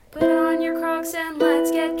Bronx and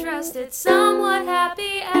let's get dressed. It's Somewhat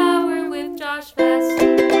Happy Hour with Josh Vest.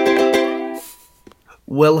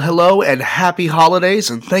 Well, hello and happy holidays,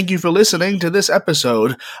 and thank you for listening to this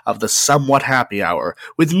episode of the Somewhat Happy Hour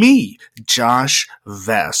with me, Josh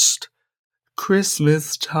Vest.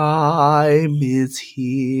 Christmas time is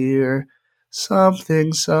here.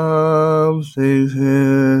 Something.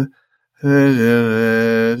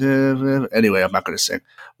 Anyway, I'm not going to sing.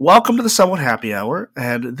 Welcome to the Somewhat Happy Hour,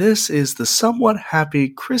 and this is the Somewhat Happy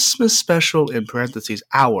Christmas Special in parentheses,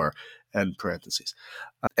 hour, end parentheses.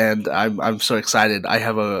 And I'm so excited. I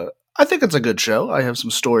think it's a good show. I have some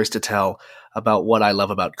stories to tell about what I love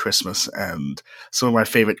about Christmas and some of my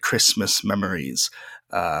favorite Christmas memories.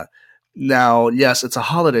 Now, yes, it's a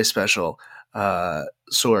holiday special, or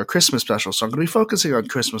a Christmas special. So I'm going to be focusing on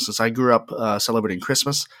Christmas since I grew up celebrating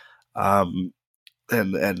Christmas.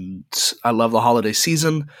 And I love the holiday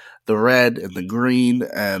season, the red and the green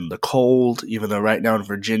and the cold, even though right now in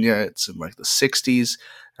Virginia it's in like the 60s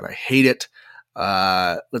and I hate it.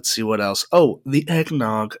 Let's see what else. Oh, the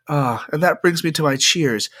eggnog. And that brings me to my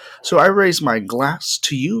cheers. So I raise my glass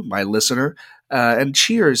to you, my listener, and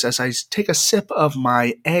cheers as I take a sip of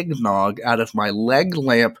my eggnog out of my leg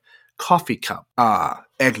lamp coffee cup.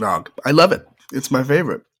 Eggnog. I love it. It's my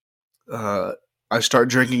favorite. I start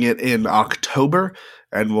drinking it in October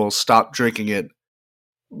and will stop drinking it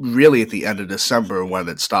really at the end of December when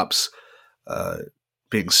it stops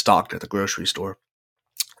being stocked at the grocery store.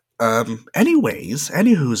 Anywho's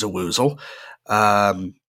a woozle.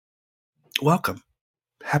 Welcome.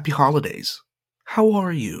 Happy holidays. How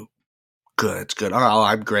are you? Good. Oh,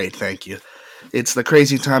 I'm great, thank you. It's the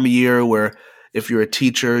crazy time of year where if you're a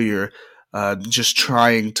teacher, you're just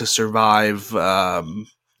trying to survive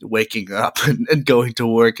waking up and going to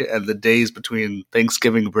work, and the days between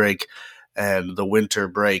Thanksgiving break and the winter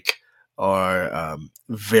break are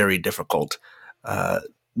very difficult.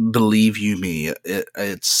 Believe you me,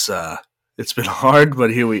 it's been hard, but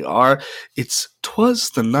here we are. 'Twas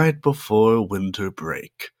the night before winter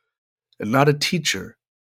break, and not a teacher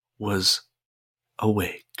was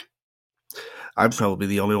awake. I'm probably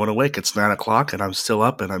the only one awake. It's 9 o'clock, and I'm still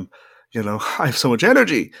up, and I have so much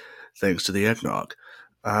energy thanks to the eggnog.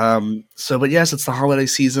 But yes, it's the holiday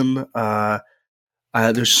season.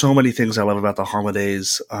 There's so many things I love about the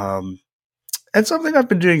holidays. And something I've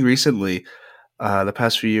been doing recently, the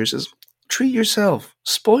past few years, is treat yourself,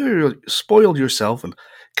 spoil yourself, and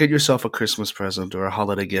get yourself a Christmas present or a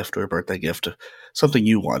holiday gift or a birthday gift, something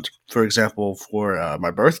you want. For example, for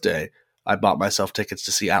my birthday, I bought myself tickets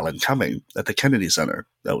to see Alan Cumming at the Kennedy Center.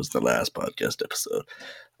 That was the last podcast episode.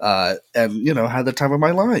 And had the time of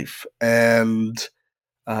my life. And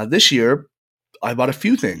this year, I bought a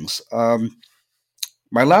few things.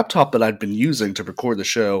 My laptop that I'd been using to record the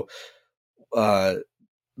show, the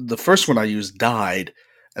first one I used died,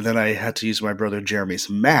 and then I had to use my brother Jeremy's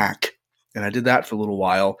Mac, and I did that for a little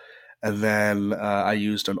while, and then I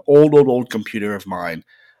used an old computer of mine,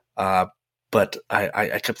 but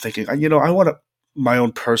I kept thinking, I want my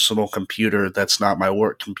own personal computer that's not my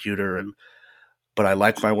work computer, but I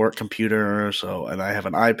like my work computer, and I have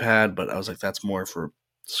an iPad, but I was like, that's more for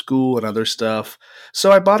school and other stuff.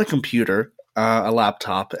 So I bought a computer, a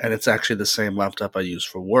laptop, and it's actually the same laptop I use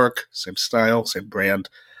for work, same style, same brand,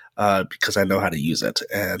 because I know how to use it,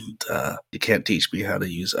 and you can't teach me how to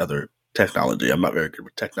use other technology. I'm not very good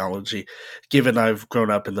with technology, given I've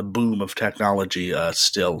grown up in the boom of technology,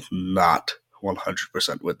 still not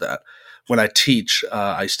 100% with that. When I teach,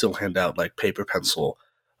 I still hand out like paper pencil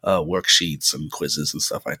worksheets and quizzes and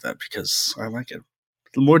stuff like that because I like it.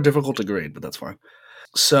 It's more difficult to grade, but that's fine.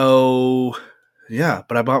 So, yeah,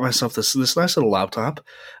 but I bought myself this nice little laptop,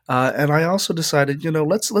 and I also decided,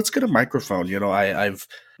 let's get a microphone. I've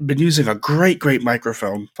been using a great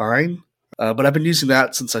microphone, fine, but I've been using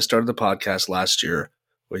that since I started the podcast last year,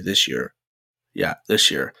 or this year. Yeah,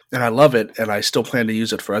 this year. And I love it, and I still plan to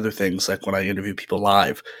use it for other things, like when I interview people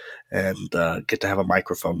live and get to have a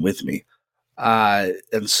microphone with me.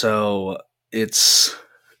 And so it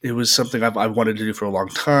was something I wanted to do for a long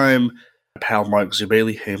time. My pal Mark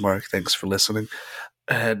Zubaili, hey Mark, thanks for listening,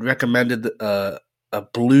 had recommended a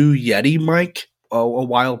Blue Yeti mic a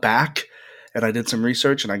while back, and I did some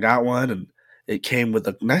research and I got one, and it came with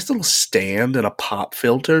a nice little stand and a pop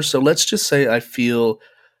filter. So let's just say I feel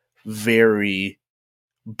very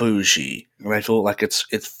bougie, and I feel like it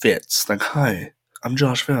fits. Like, hi, I'm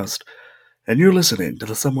Josh Vest, and you're listening to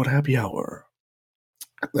the Somewhat Happy Hour.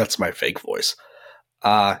 That's my fake voice.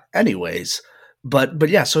 Anyways, but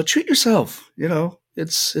yeah, so treat yourself.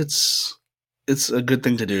 It's a good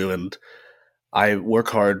thing to do, and I work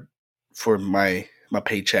hard for my my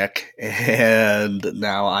paycheck, and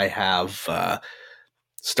now I have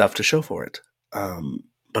stuff to show for it.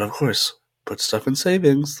 But of course, put stuff in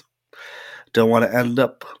savings. Don't want to end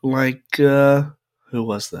up like who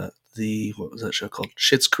was that? What was that show called?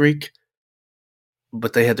 Schitt's Creek.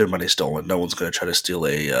 But they had their money stolen. No one's going to try to steal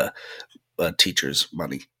a teacher's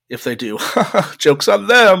money. If they do, joke's on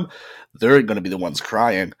them. They're going to be the ones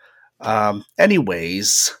crying.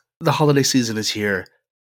 Anyways, the holiday season is here.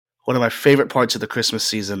 One of my favorite parts of the Christmas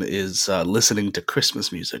season is listening to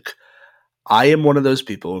Christmas music. I am one of those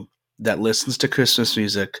people that listens to Christmas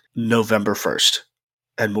music November 1st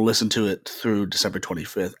and will listen to it through December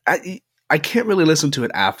 25th. I can't really listen to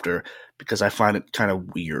it after because I find it kind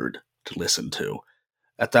of weird to listen to.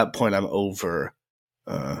 At that point, I'm over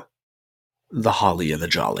the holly and the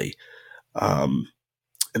jolly. And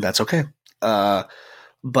that's okay. But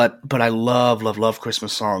I love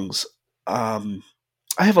Christmas songs. I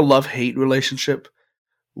have a love-hate relationship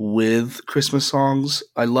with Christmas songs.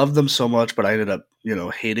 I love them so much, but I ended up,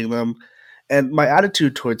 hating them. And my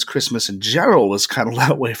attitude towards Christmas in general was kind of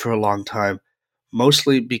that way for a long time,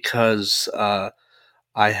 mostly because I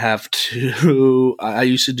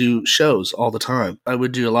used to do shows all the time. I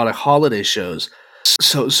would do a lot of holiday shows.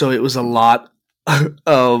 So it was a lot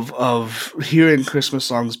of hearing Christmas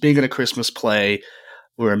songs, being in a Christmas play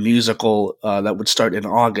or a musical that would start in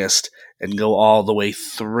August and go all the way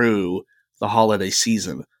through the holiday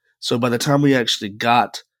season. So by the time we actually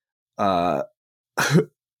got to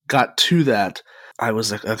that, I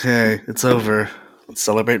was like, okay, it's over. Let's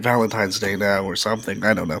celebrate Valentine's Day now or something.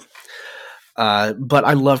 I don't know. But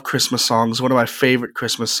I love Christmas songs. One of my favorite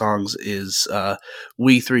Christmas songs is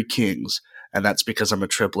We Three Kings. And that's because I'm a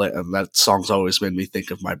triplet, and that song's always made me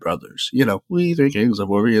think of my brothers. We three kings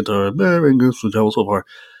of Orient are bearing gifts and so far.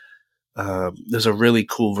 There's a really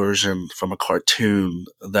cool version from a cartoon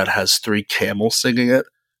that has three camels singing it,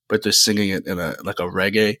 but they're singing it in a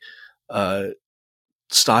reggae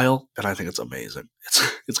style, and I think it's amazing.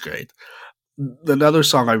 It's great. Another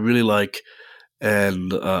song I really like,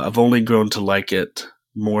 and I've only grown to like it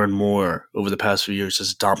more and more over the past few years,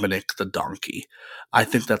 is Dominic the Donkey. I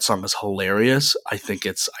think that song is hilarious. I think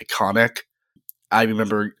it's iconic. I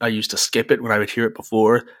remember I used to skip it when I would hear it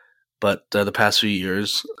before, but the past few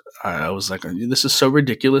years, I was like, this is so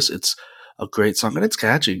ridiculous. It's a great song, and it's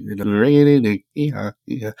catchy. Dominic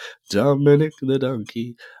the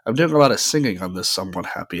Donkey. I'm doing a lot of singing on this somewhat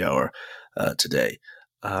happy hour today.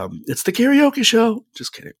 It's the karaoke show.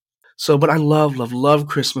 Just kidding. So, but I love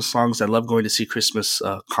Christmas songs. I love going to see Christmas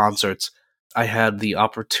concerts. I had the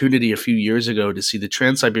opportunity a few years ago to see the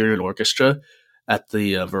Trans-Siberian Orchestra at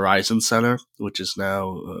the Verizon Center, which is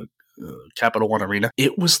now Capital One Arena.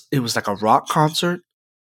 It was like a rock concert,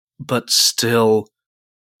 but still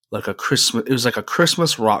like a Christmas. It was like a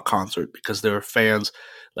Christmas rock concert because there were fans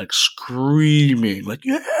like screaming, like,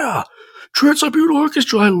 "Yeah, Trans-Siberian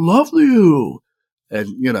Orchestra, I love you!"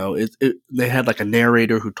 And they had like a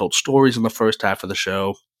narrator who told stories in the first half of the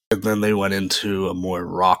show, and then they went into a more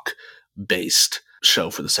rock-based show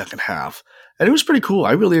for the second half, and it was pretty cool.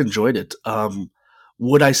 I really enjoyed it.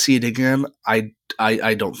 Would I see it again? I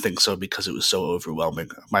don't think so because it was so overwhelming.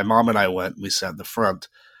 My mom and I went. We sat in the front,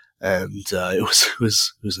 and it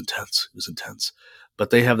was intense. It was intense.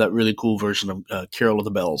 But they have that really cool version of Carol of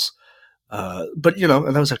the Bells. But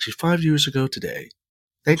and that was actually 5 years ago today.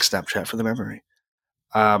 Thanks, Snapchat, for the memory.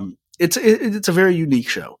 It's a very unique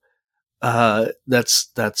show.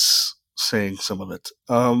 That's saying some of it.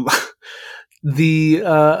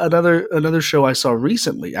 Another show I saw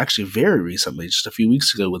recently, actually very recently, just a few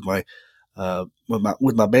weeks ago with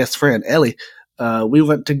my best friend Ellie, we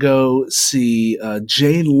went to go see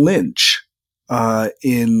Jane Lynch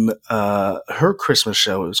in her Christmas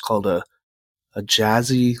show. It was called a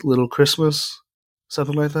Jazzy Little Christmas,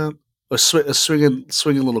 something like that. A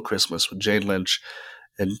swinging Little Christmas with Jane Lynch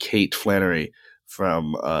and Kate Flannery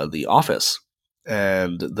from The Office,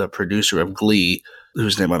 and the producer of Glee,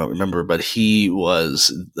 whose name I don't remember, but he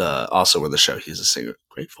was also in the show. He's a singer.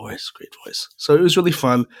 Great voice. So it was really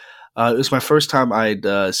fun. It was my first time I'd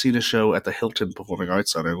seen a show at the Hilton Performing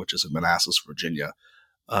Arts Center, which is in Manassas, Virginia.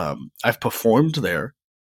 I've performed there,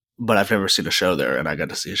 but I've never seen a show there, and I got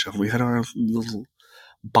to see a show. We had our little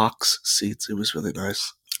box seats. It was really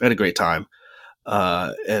nice. I had a great time.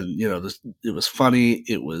 And it was funny.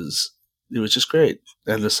 It was just great.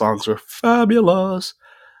 And the songs were fabulous.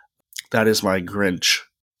 That is my Grinch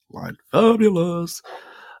line. Fabulous.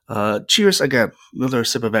 Cheers again. Another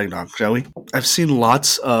sip of eggnog, shall we? I've seen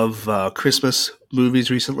lots of Christmas movies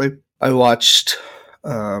recently. I watched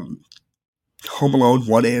Home Alone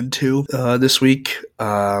 1 and 2 this week.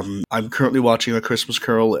 I'm currently watching A Christmas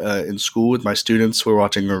Carol in school with my students. We're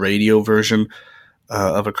watching a radio version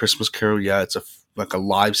of A Christmas Carol. Yeah, it's like a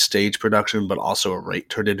live stage production, but also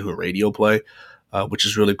turned into a radio play, which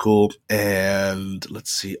is really cool. And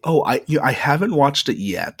let's see. Oh, I haven't watched it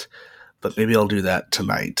yet, but maybe I'll do that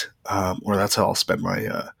tonight. Or that's how I'll spend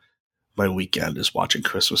my weekend, is watching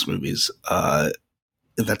Christmas movies. And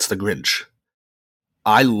that's The Grinch.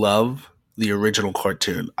 I love the original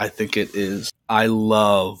cartoon. I think it is. I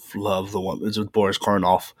love the one. It's with Boris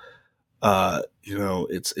Karloff.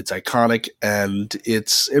 It's iconic, and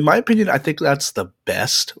it's, in my opinion, I think that's the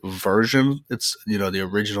best version. It's, the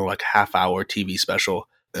original like half-hour TV special,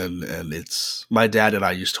 and it's, my dad and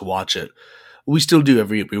I used to watch it. We still do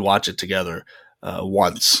we watch it together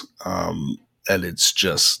once, and it's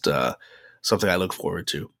just something I look forward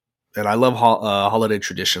to. And I love holiday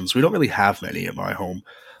traditions. We don't really have many in my home,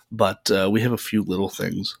 but we have a few little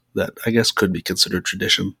things that I guess could be considered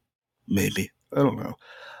tradition. Maybe. I don't know.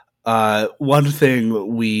 One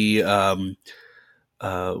thing we love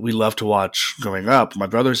to watch growing up, my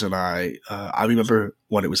brothers and I remember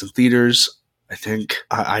when it was in theaters. I think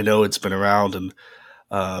I know it's been around, and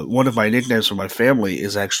one of my nicknames for my family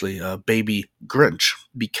is actually Baby Grinch,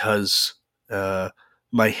 because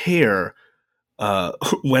my hair,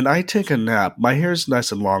 when I take a nap, my hair is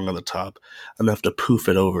nice and long on the top, and I have to poof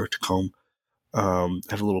it over to comb.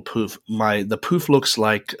 Have a little poof. The poof looks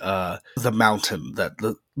like the mountain that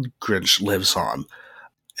the Grinch lives on,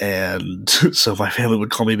 and so my family would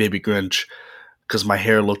call me Baby Grinch because my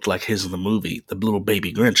hair looked like his in the movie, the little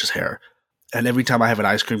Baby Grinch's hair. And every time I have an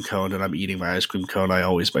ice cream cone and I'm eating my ice cream cone, I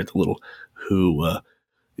always make the little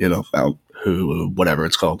whatever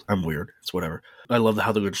it's called. I'm weird. It's whatever. I love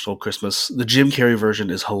how The Grinch Stole Christmas. The Jim Carrey version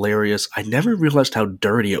is hilarious. I never realized how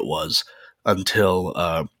dirty it was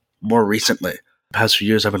until more recently. The past few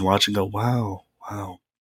years I've been watching and go, wow.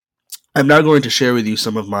 I'm now going to share with you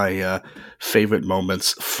some of my favorite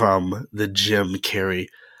moments from the Jim Carrey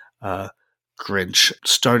Grinch.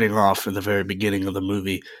 Starting off in the very beginning of the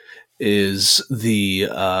movie is when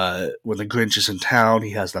the Grinch is in town.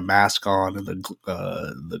 He has the mask on and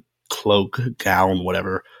the cloak, gown,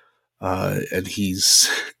 whatever, and he's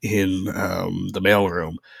in the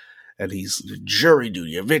mailroom, and he's jury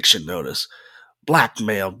duty, eviction notice,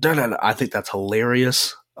 blackmail. I think that's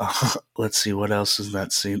hilarious. Let's see what else is in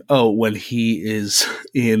that scene. Oh, when he is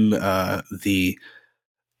in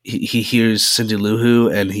he hears Cindy Lou Who,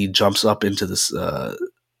 and he jumps up into this.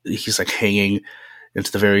 He's like hanging into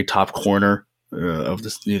the very top corner of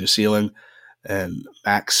this near the ceiling, and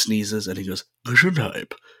Max sneezes, and he goes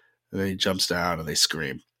 "Gesundheit," and then he jumps down, and they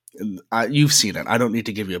scream. And you've seen it. I don't need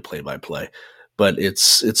to give you a play-by-play, but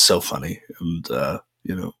it's so funny, and the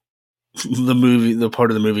part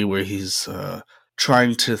of the movie where he's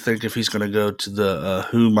trying to think if he's going to go to the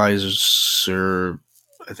Who Miser,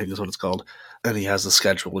 I think is what it's called, and he has the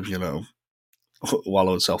schedule of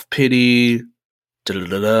wallow in self-pity.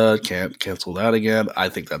 Can't cancel that again. I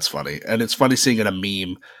think that's funny. And it's funny seeing it a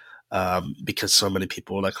meme because so many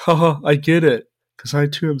people are like, haha, I get it, because I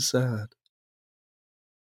too am sad.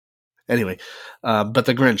 Anyway, but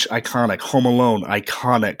The Grinch, iconic. Home Alone,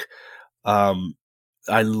 iconic.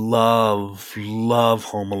 I love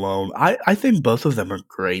Home Alone. I think both of them are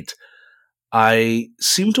great. I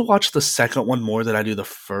seem to watch the second one more than I do the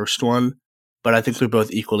first one, but I think they're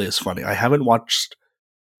both equally as funny. I haven't watched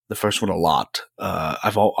the first one a lot.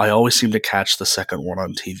 I always seem to catch the second one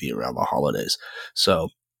on TV around the holidays. So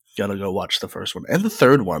gotta go watch the first one. And the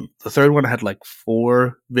third one. The third one had like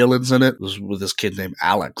 4 villains in it. It was with this kid named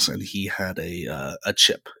Alex, and he had a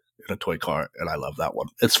chip in a toy car, and I love that one.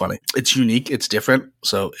 It's funny. It's unique. It's different,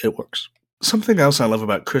 so it works. Something else I love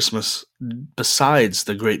about Christmas, besides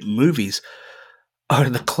the great movies, are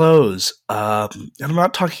the clothes. And I'm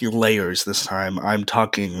not talking layers this time. I'm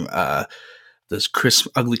talking those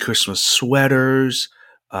ugly Christmas sweaters,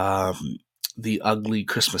 the ugly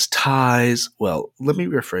Christmas ties. Well, let me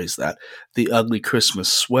rephrase that. The ugly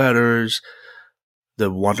Christmas sweaters,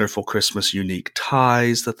 the wonderful Christmas unique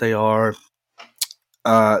ties that they are.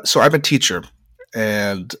 So I'm a teacher,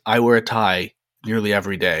 and I wear a tie nearly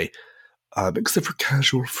every day, except for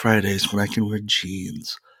casual Fridays when I can wear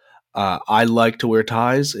jeans. I like to wear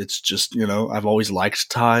ties. It's just, I've always liked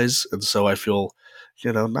ties, and so I feel,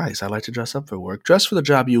 nice. I like to dress up for work. Dress for the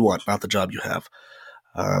job you want, not the job you have.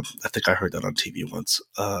 I think I heard that on TV once.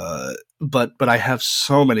 But I have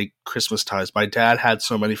so many Christmas ties. My dad had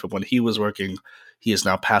so many from when he was working. He has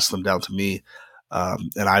now passed them down to me,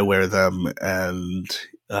 and I wear them. And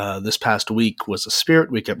this past week was a Spirit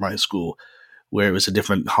Week at my school, where it was a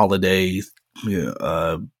different holiday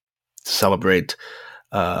celebrate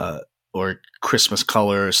or Christmas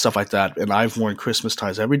colors, stuff like that. And I've worn Christmas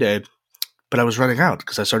ties every day, but I was running out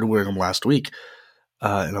because I started wearing them last week.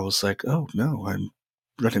 And I was like, oh no, I'm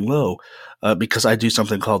running low because I do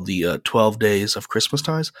something called the 12 days of Christmas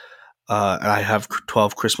ties. And I have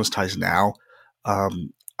 12 Christmas ties now.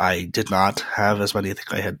 I did not have as many. I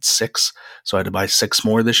think I had 6. So I had to buy 6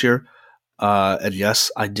 more this year. And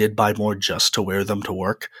yes, I did buy more just to wear them to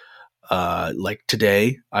work. Like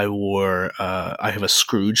today, I have a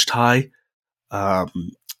Scrooge tie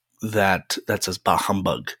that says Bah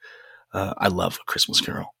Humbug. I love A Christmas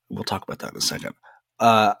Carol. We'll talk about that in a second.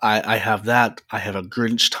 I have that. I have a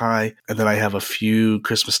Grinch tie, and then I have a few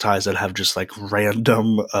Christmas ties that have just like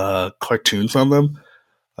random cartoons on them.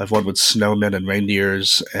 I have one with snowmen and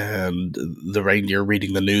reindeers, and the reindeer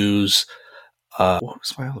reading the news. What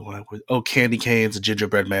was my other one? Oh, candy canes, a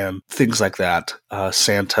gingerbread man, things like that.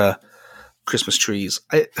 Santa, Christmas trees.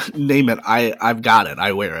 Name it. I've got it.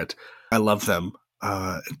 I wear it. I love them.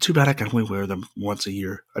 Too bad I can only wear them once a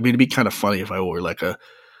year. I mean, it'd be kind of funny if I wore like a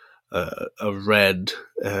red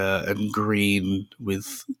and green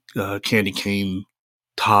with candy cane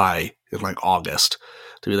tie in like August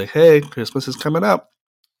to be like, hey, Christmas is coming up.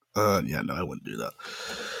 Yeah, no, I wouldn't do that.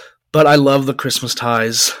 But I love the Christmas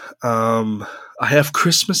ties. I have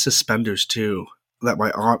Christmas suspenders too that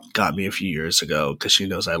my aunt got me a few years ago because she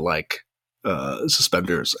knows I like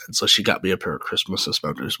suspenders, and so she got me a pair of Christmas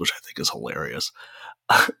suspenders, which I think is hilarious.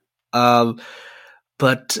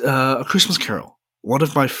 But A Christmas Carol, one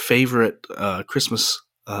of my favorite Christmas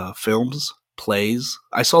films, plays.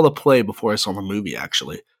 I saw the play before I saw the movie,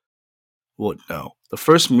 actually. Well, no. The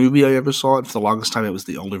first movie I ever saw, and for the longest time it was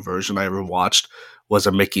the only version I ever watched, was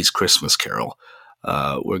A Mickey's Christmas Carol,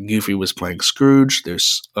 where Goofy was playing Scrooge.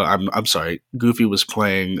 I'm sorry, Goofy was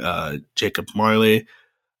playing Jacob Marley.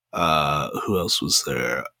 Who else was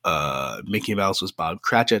there? Mickey Mouse was Bob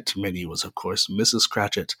Cratchit. Minnie was, of course, Mrs.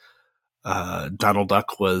 Cratchit. Donald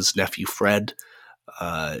Duck was Nephew Fred.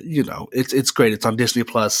 It's great. It's on Disney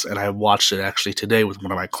Plus, and I watched it actually today with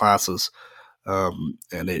one of my classes. And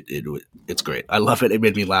it's great. I love it. It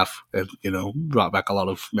made me laugh, and brought back a lot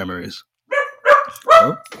of memories.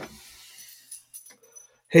 Oh.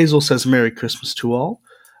 Hazel says Merry Christmas to all.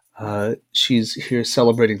 She's here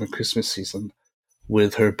celebrating the Christmas season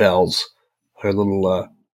with her bells, her little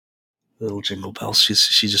jingle bells.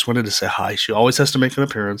 She just wanted to say hi. She always has to make an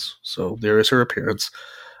appearance, so there is her appearance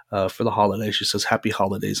for the holiday. She says Happy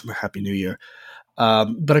Holidays and a Happy New Year.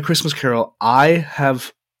 But A Christmas Carol, I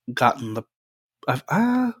have gotten I've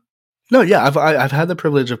had the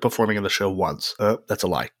privilege of performing in the show once. That's a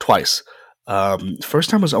lie. Twice. First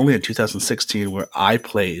time was only in 2016 where I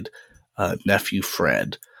played Nephew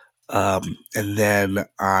Fred. And then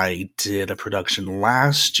I did a production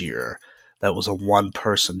last year that was a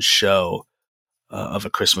one-person show of A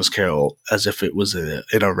Christmas Carol, as if it was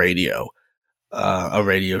in a radio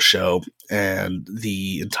show, and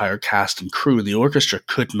the entire cast and crew in the orchestra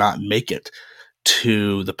could not make it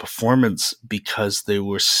to the performance because they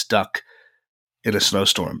were stuck in a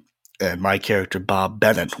snowstorm. And my character, Bob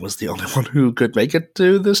Bennett, was the only one who could make it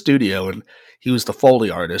to the studio, and he was the Foley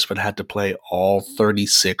artist, but had to play all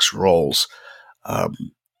 36 roles. And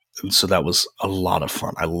so that was a lot of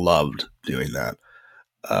fun. I loved doing that.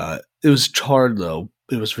 It was hard, though.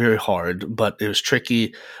 It was very hard, but it was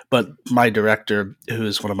tricky. But my director, who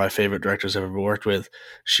is one of my favorite directors I've ever worked with,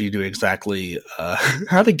 she knew exactly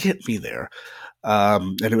how to get me there.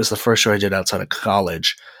 And it was the first show I did outside of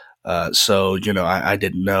college. So I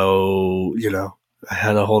didn't know, I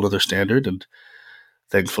had a whole other standard, and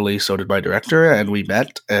thankfully so did my director, and we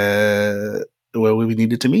met where we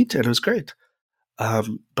needed to meet, and it was great.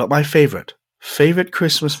 But my favorite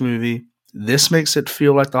Christmas movie, this makes it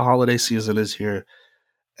feel like the holiday season is here,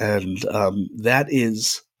 and that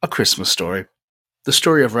is A Christmas Story. The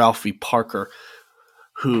story of Ralphie Parker,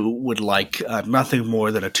 who would like nothing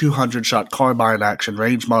more than a 200-shot carbine action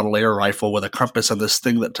range model air rifle with a compass and this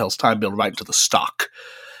thing that tells time built right into the stock.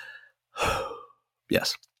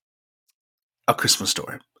 Yes. A Christmas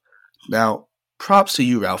Story. Now, props to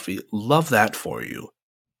you, Ralphie. Love that for you.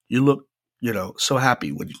 You look, so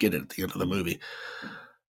happy when you get it at the end of the movie.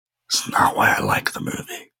 It's not why I like the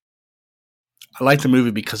movie. I like the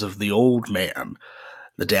movie because of the old man,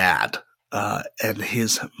 the dad, and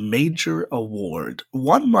his major award.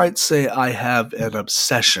 One might say I have an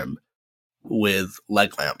obsession with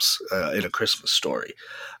leg lamps in A Christmas Story.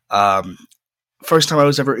 First time I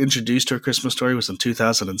was ever introduced to A Christmas Story was in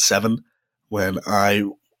 2007 when I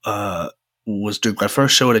was doing my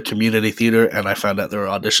first show at a community theater, and I found out there were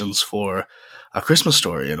auditions for A Christmas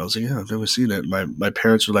Story, and I was like, yeah, I've never seen it. My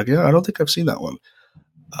parents were like, yeah, I don't think I've seen that one.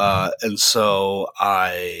 And so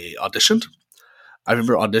I auditioned. I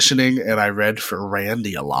remember auditioning, and I read for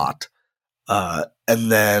Randy a lot.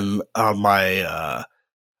 And then on my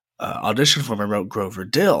audition form, I wrote Grover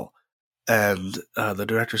Dill. And the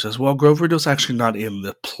director says, well, Grover Dill's actually not in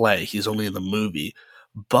the play. He's only in the movie.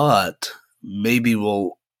 But maybe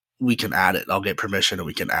we can add it. I'll get permission and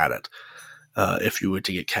we can add it if you were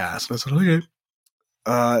to get cast. And I said, okay.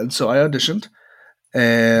 And so I auditioned,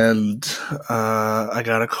 and I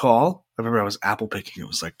got a call. I remember I was apple picking. It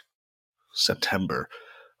was like September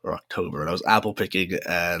or October, and I was apple picking,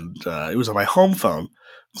 and it was on my home phone.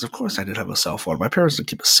 Because of course I didn't have a cell phone. My parents didn't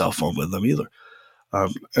keep a cell phone with them either.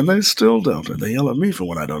 And they still don't, and they yell at me for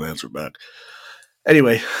when I don't answer back.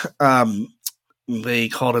 Anyway, they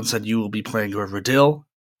called and said, you will be playing Grover Dill.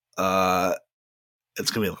 It's going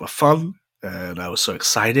to be a lot of fun. And I was so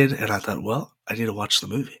excited, and I thought, well, I need to watch the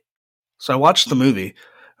movie. So I watched the movie,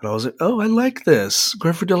 and I was like, oh, I like this.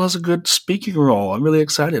 Grover Dill has a good speaking role. I'm really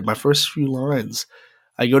excited. My first few lines.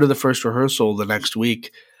 I go to the first rehearsal the next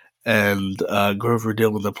week, and Grover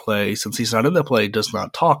Dill in the play, since he's not in the play, does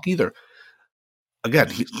not talk either. Again,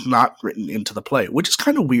 he's not written into the play, which is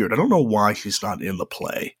kind of weird. I don't know why he's not in the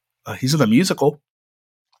play. He's in the musical,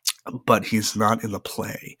 but he's not in the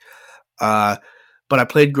play. But I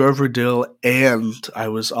played Grover Dill, and I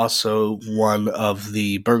was also one of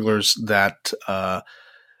the burglars that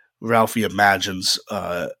Ralphie imagines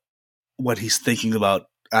when he's thinking about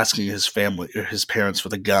asking his family or his parents for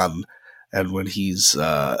the gun, and when he's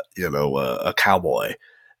a cowboy.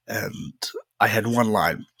 And I had one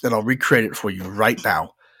line, and I'll recreate it for you right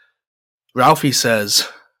now. Ralphie says,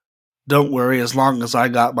 don't worry, as long as I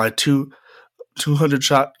got my 200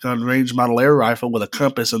 shotgun range model air rifle with a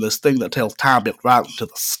compass and this thing that tells time it right into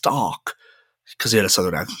the stock. Because he had a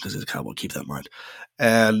southern accent, because he's a cowboy, keep that in mind.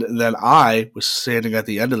 And then I was standing at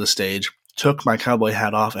the end of the stage, took my cowboy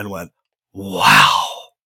hat off, and went, wow.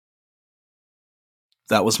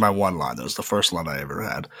 That was my one line. That was the first line I ever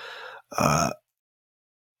had.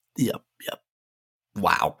 Yep.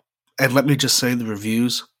 Wow. And let me just say, the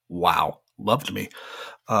reviews, wow. Loved me.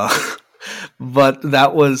 But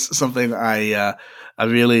that was something I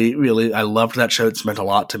really I loved that show. It's meant a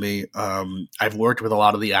lot to me. I've worked with a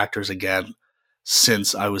lot of the actors again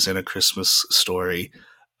since I was in A Christmas Story.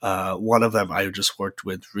 One of them I just worked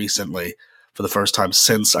with recently for the first time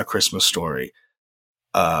since A Christmas Story.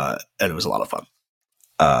 And it was a lot of fun.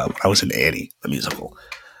 I was in Annie, the musical.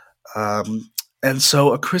 And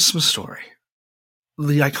so A Christmas Story,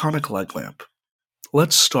 the iconic leg lamp.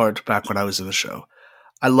 Let's start back when I was in the show.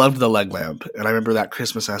 I loved the leg lamp, and I remember that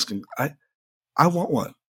Christmas asking, I want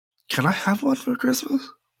one. Can I have one for Christmas?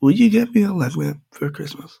 Will you get me a leg lamp for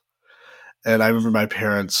Christmas? And I remember my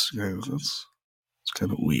parents going, it's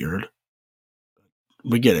kind of weird.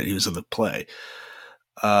 We get it. He was in the play.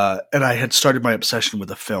 And I had started my obsession with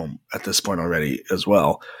the film at this point already as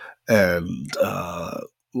well. And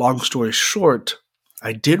long story short,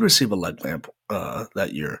 I did receive a leg lamp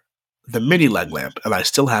that year. The mini leg lamp, and I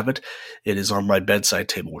still have it. It is on my bedside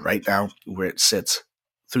table right now, where it sits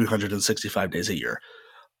 365 days a year.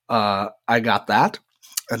 I got that,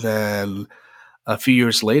 and then a few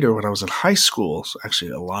years later, when I was in high school, so actually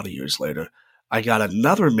a lot of years later, I got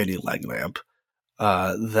another mini leg lamp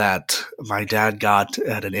that my dad got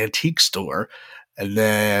at an antique store, and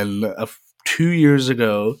then 2 years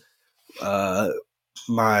ago,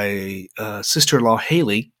 my sister-in-law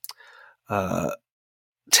Haley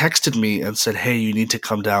texted me and said, hey, you need to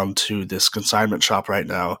come down to this consignment shop right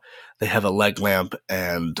now. They have a leg lamp,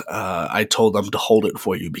 and I told them to hold it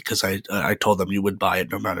for you because I told them you would buy it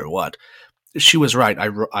no matter what. She was right.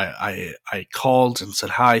 I called and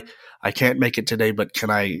said, hi, I can't make it today, but can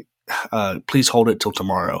I please hold it till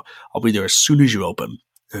tomorrow? I'll be there as soon as you open.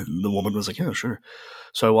 And the woman was like, yeah, sure.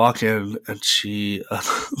 So I walk in, and she,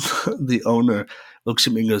 the owner, looks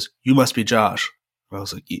at me and goes, you must be Josh. And I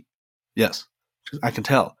was like, yes. She goes, I can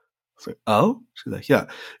tell. I was like, oh? She's like, yeah.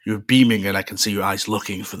 You're beaming, and I can see your eyes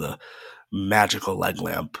looking for the magical leg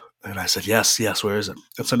lamp. And I said, yes, where is it?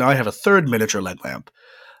 And so now I have a third miniature leg lamp.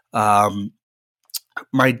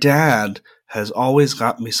 My dad has always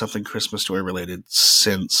got me something Christmas Story related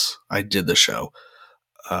since I did the show.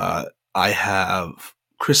 I have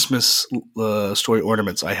Christmas Story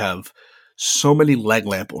ornaments. I have so many leg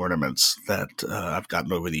lamp ornaments that I've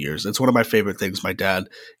gotten over the years. It's one of my favorite things. My dad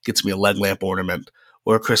gets me a leg lamp ornament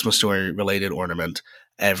or a Christmas Story related ornament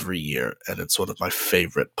every year, and it's one of my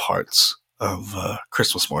favorite parts of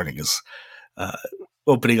Christmas morning is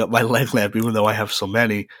opening up my leg lamp, even though I have so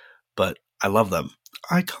many, but I love them.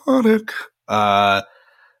 Iconic.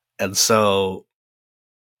 And so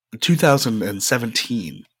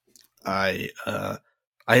 2017, I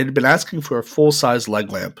I had been asking for a full-size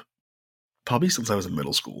leg lamp probably since I was in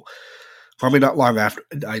middle school. Probably not long after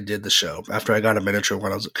I did the show. After I got a miniature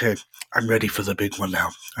one, I was like, okay, I'm ready for the big one now.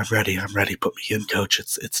 I'm ready. Put me in, coach.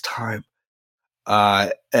 It's time.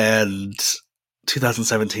 And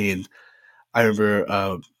 2017, I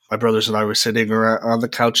remember my brothers and I were sitting around on the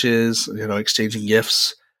couches, exchanging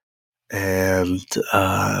gifts. And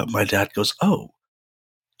my dad goes, "Oh,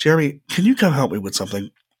 Jeremy, can you come help me with something?"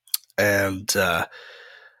 And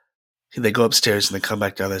they go upstairs and they come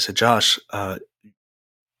back down. They said, "Josh,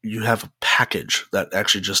 you have a package that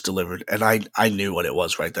actually just delivered." And I knew what it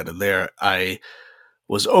was right then and there. I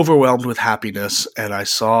was overwhelmed with happiness, and I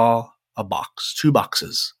saw a box, 2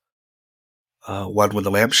 boxes, one with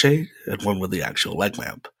the lampshade and one with the actual leg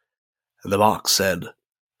lamp. And the box said,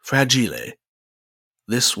 "Fragile,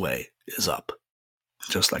 this way is up,"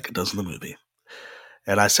 just like it does in the movie.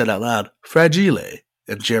 And I said out loud, "Fragile."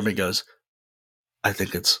 And Jeremy goes, "I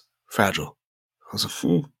think it's fragile." I was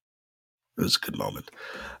like, It was a good moment.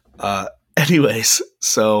 Anyways,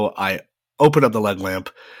 so I open up the leg lamp.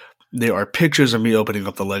 There are pictures of me opening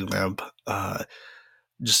up the leg lamp.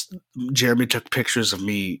 Just Jeremy took pictures of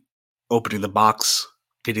me opening the box,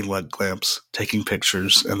 getting leg lamps, taking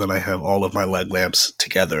pictures, and then I have all of my leg lamps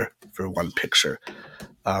together for one picture.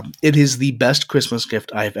 It is the best Christmas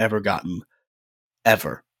gift I have ever gotten,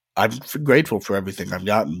 ever. I'm grateful for everything I've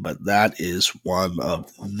gotten, but that is one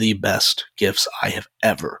of the best gifts I have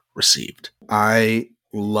ever received. I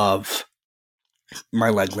love my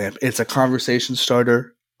leg lamp. It's a conversation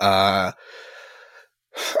starter. I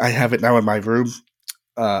have it now in my room.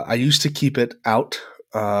 I used to keep it out,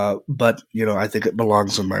 but I think it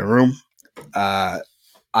belongs in my room.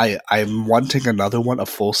 I'm wanting another one,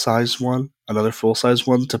 another full size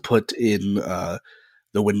one to put in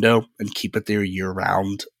the window and keep it there year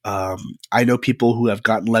round. I know people who have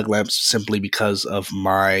gotten leg lamps simply because of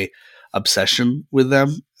my obsession with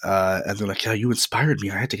them, and they're like, "Yeah, you inspired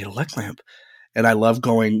me. I had to get a leg lamp." And I love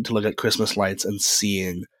going to look at Christmas lights and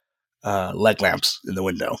seeing leg lamps in the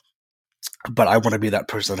window. But I want to be that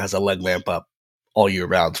person that has a leg lamp up all year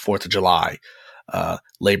round. 4th of July,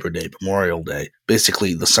 Labor Day, Memorial Day,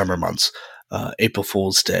 basically the summer months, April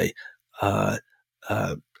Fool's Day,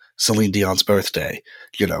 Celine Dion's birthday,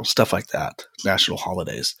 stuff like that, national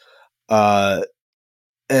holidays. And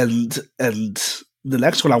the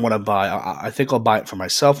next one I want to buy, I think I'll buy it for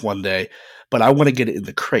myself one day, but I want to get it in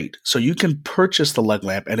the crate. So you can purchase the leg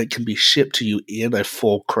lamp and it can be shipped to you in a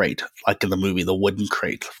full crate, like in the movie, the wooden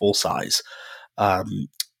crate, full size.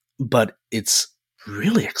 But it's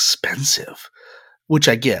really expensive, which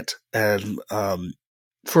I get. And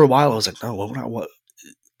for a while I was like, no,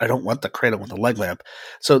 I don't want the crate, I want the leg lamp.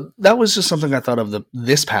 So that was just something I thought of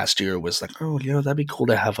this past year, was like, oh, that'd be cool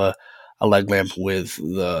to have a leg lamp with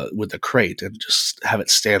the crate and just have it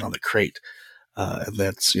stand on the crate. And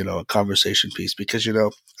that's, a conversation piece, because,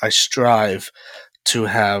 I strive to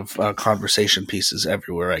have conversation pieces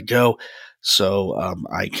everywhere I go. So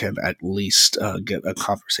I can at least get a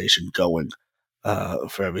conversation going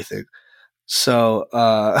for everything. So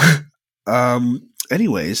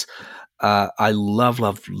anyways, I love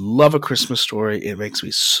a Christmas story. It makes me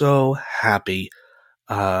so happy.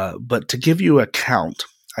 But to give you a count,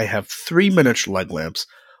 I have 3 miniature leg lamps,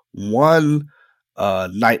 1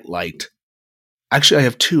 night light. Actually, I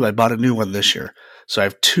have 2. I bought a new one this year. So I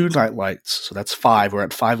have 2 night lights. So that's 5. We're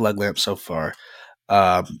at 5 leg lamps so far.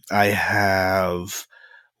 I have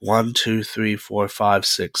 1, 2, 3, 4, 5,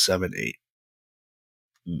 6, 7, 8.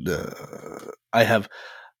 I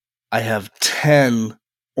have 10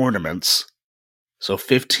 ornaments, so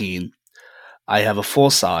 15. I have a full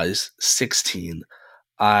size, 16.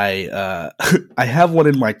 I have one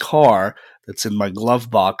in my car that's in my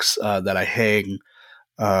glove box that I hang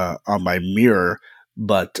on my mirror,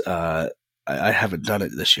 but I haven't done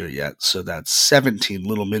it this year yet. So that's 17,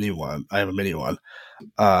 little mini one. I have a mini one.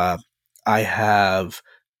 I have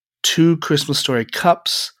 2 Christmas Story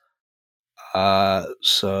cups.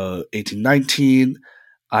 So 18, 19.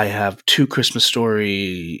 I have 2 Christmas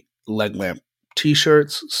Story leg lamp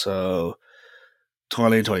t-shirts. So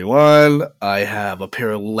 20, 21. I have a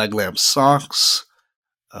pair of leg lamp socks.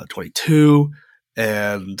 22.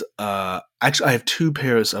 And actually, I have 2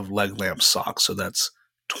 pairs of leg lamp socks. So that's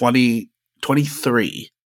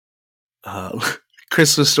 23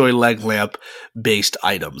 Christmas Story leg lamp based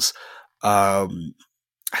items. I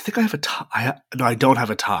think I have a tie. No, I don't have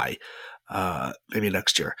a tie. Maybe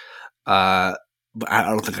next year. But I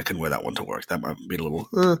don't think I can wear that one to work. That might be a little.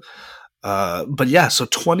 But yeah, so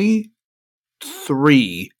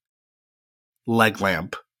 23 leg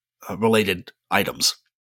lamp related items,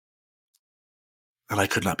 and I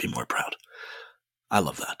could not be more proud. I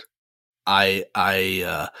love that.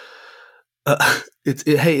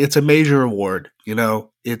 It's a major award.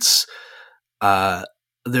 It's uh,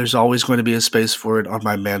 there's always going to be a space for it on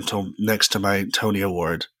my mantle next to my Tony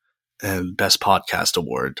Award and Best Podcast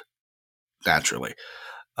Award, naturally.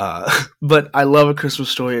 But I love A Christmas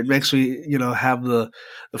Story. It makes me, have the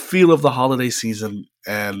feel of the holiday season.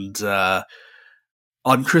 And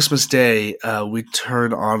on Christmas Day, we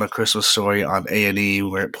turn on A Christmas Story on A&E,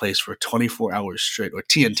 where it plays for 24 hours straight, or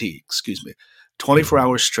TNT, excuse me, 24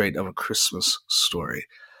 hours straight of A Christmas Story.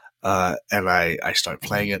 And I start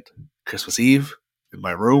playing it Christmas Eve in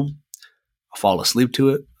my room. I fall asleep to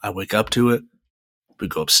it. I wake up to it. We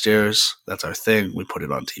go upstairs. That's our thing. We put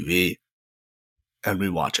it on TV. And we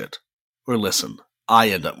watch it. Or listen. I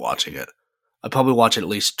end up watching it. I probably watch it at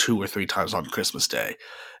least 2 or 3 times on Christmas Day.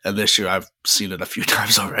 And this year I've seen it a few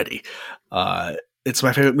times already. It's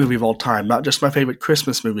my favorite movie of all time. Not just my favorite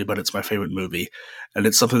Christmas movie, but it's my favorite movie. And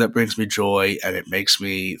it's something that brings me joy, and it makes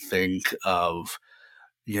me think of,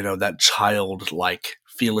 that childlike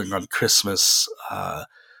feeling on Christmas,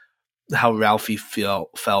 how Ralphie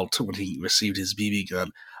felt when he received his BB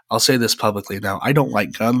gun. I'll say this publicly now. I don't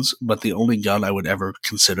like guns, but the only gun I would ever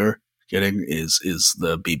consider getting is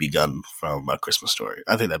the BB gun from A Christmas Story.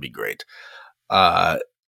 I think that'd be great.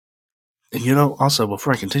 And also,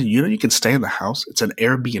 before I continue, you can stay in the house. It's an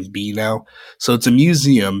Airbnb now. So it's a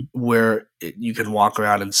museum where you can walk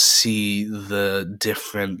around and see the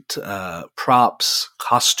different props,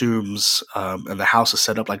 costumes, and the house is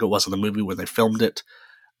set up like it was in the movie when they filmed it.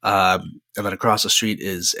 And then across the street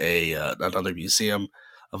is another museum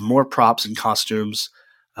of more props and costumes.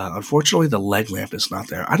 Unfortunately, the leg lamp is not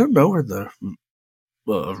there. I don't know where the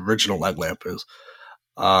original leg lamp is.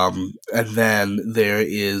 And then there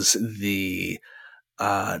is the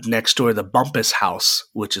next door, the Bumpus House,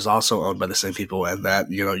 which is also owned by the same people, and that,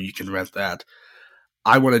 you can rent that.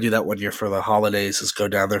 I want to do that one year for the holidays, is go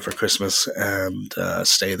down there for Christmas and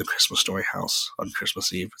stay in the Christmas Story house on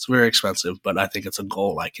Christmas Eve. It's very expensive, but I think it's a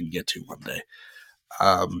goal I can get to one day.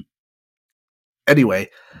 Anyway,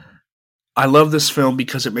 I love this film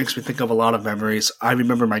because it makes me think of a lot of memories. I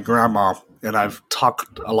remember my grandma, and I've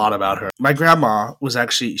talked a lot about her. My grandma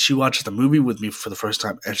she watched the movie with me for the first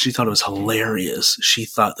time, and she thought it was hilarious. She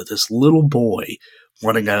thought that this little boy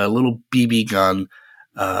wanting a little BB gun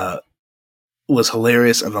was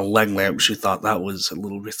hilarious, and the leg lamp, she thought that was a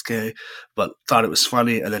little risque, but thought it was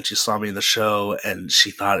funny. And then she saw me in the show, and she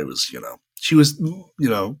thought it was, she was,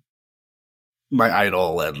 my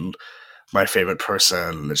idol and my favorite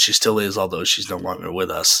person. She still is, although she's no longer with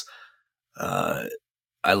us.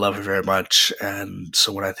 I love her very much, and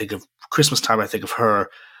so when I think of Christmas time, I think of her.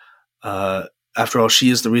 After all, she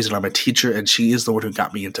is the reason I'm a teacher, and she is the one who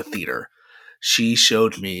got me into theater. She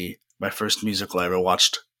showed me my first musical I ever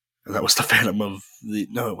watched, and that was the Phantom of the...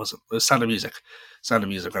 No, it wasn't. It was Sound of Music. Sound of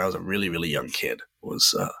Music when I was a really, really young kid. It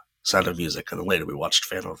was Sound of Music, and then later we watched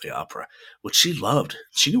Phantom of the Opera, which she loved.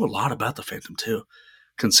 She knew a lot about the Phantom, too,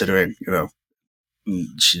 considering,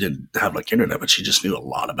 she didn't have, internet, but she just knew a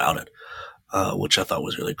lot about it, which I thought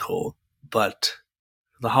was really cool. But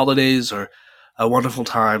the holidays are a wonderful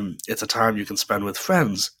time. It's a time you can spend with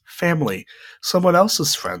friends, family, someone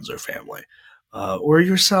else's friends or family, or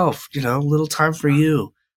yourself, a little time for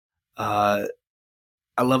you. I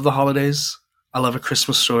love the holidays. I love A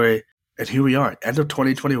Christmas Story. And here we are, end of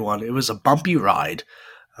 2021. It was a bumpy ride,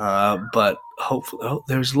 but hopefully... Oh,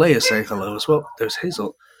 there's Leia saying hello as well. There's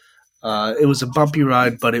Hazel. It was a bumpy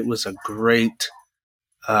ride, but it was a great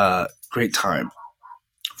time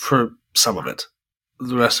for some of it.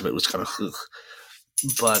 The rest of it was kind of... Ugh.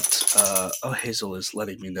 But, Hazel is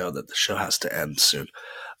letting me know that the show has to end soon.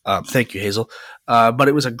 Thank you, Hazel. But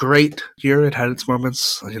it was a great year. It had its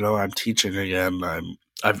moments. I'm teaching again.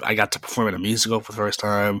 I got to perform in a musical for the first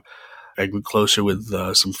time. I grew closer with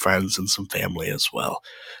some friends and some family as well,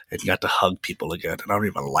 and got to hug people again. And I don't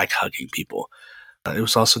even like hugging people. It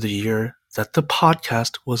was also the year that the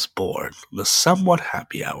podcast was born, the Somewhat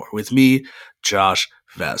Happy Hour, with me, Josh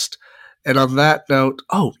Vest. And on that note,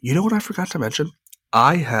 you know what I forgot to mention?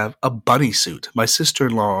 I have a bunny suit. My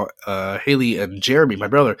sister-in-law, Haley, and Jeremy, my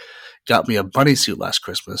brother, got me a bunny suit last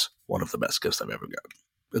Christmas. One of the best gifts I've ever gotten.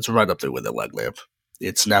 It's right up there with a leg lamp.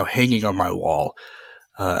 It's now hanging on my wall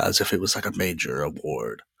as if it was like a major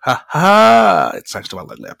award. Ha ha! It's next to my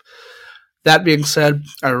leg lamp. That being said,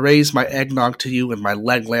 I raise my eggnog to you in my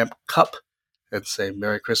leg lamp cup and say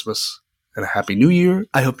Merry Christmas and a Happy New Year.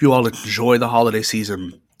 I hope you all enjoy the holiday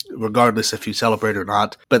season, regardless if you celebrate or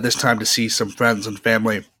not. But this time to see some friends and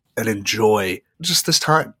family and enjoy just this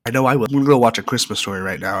time. I know I will. I'm going to go watch A Christmas Story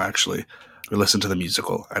right now, actually, or listen to the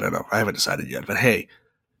musical. I don't know. I haven't decided yet. But hey,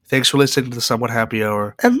 Thanks for listening to the Somewhat Happy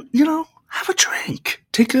Hour. And, have a drink.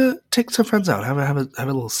 Take some friends out. Have a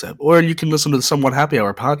little sip. Or you can listen to the Somewhat Happy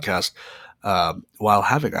Hour podcast while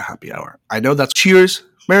having a happy hour. I know that's cheers,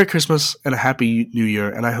 Merry Christmas, and a Happy New Year,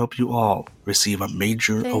 and I hope you all receive a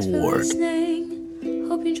major Thanks award. for listening.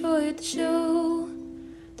 Hope you enjoyed the show.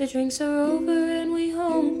 The drinks are over and we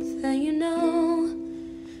hope that you know.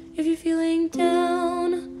 If you're feeling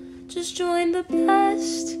down, just join the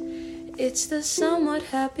best. It's the Somewhat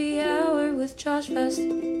Happy Hour with Josh Fest.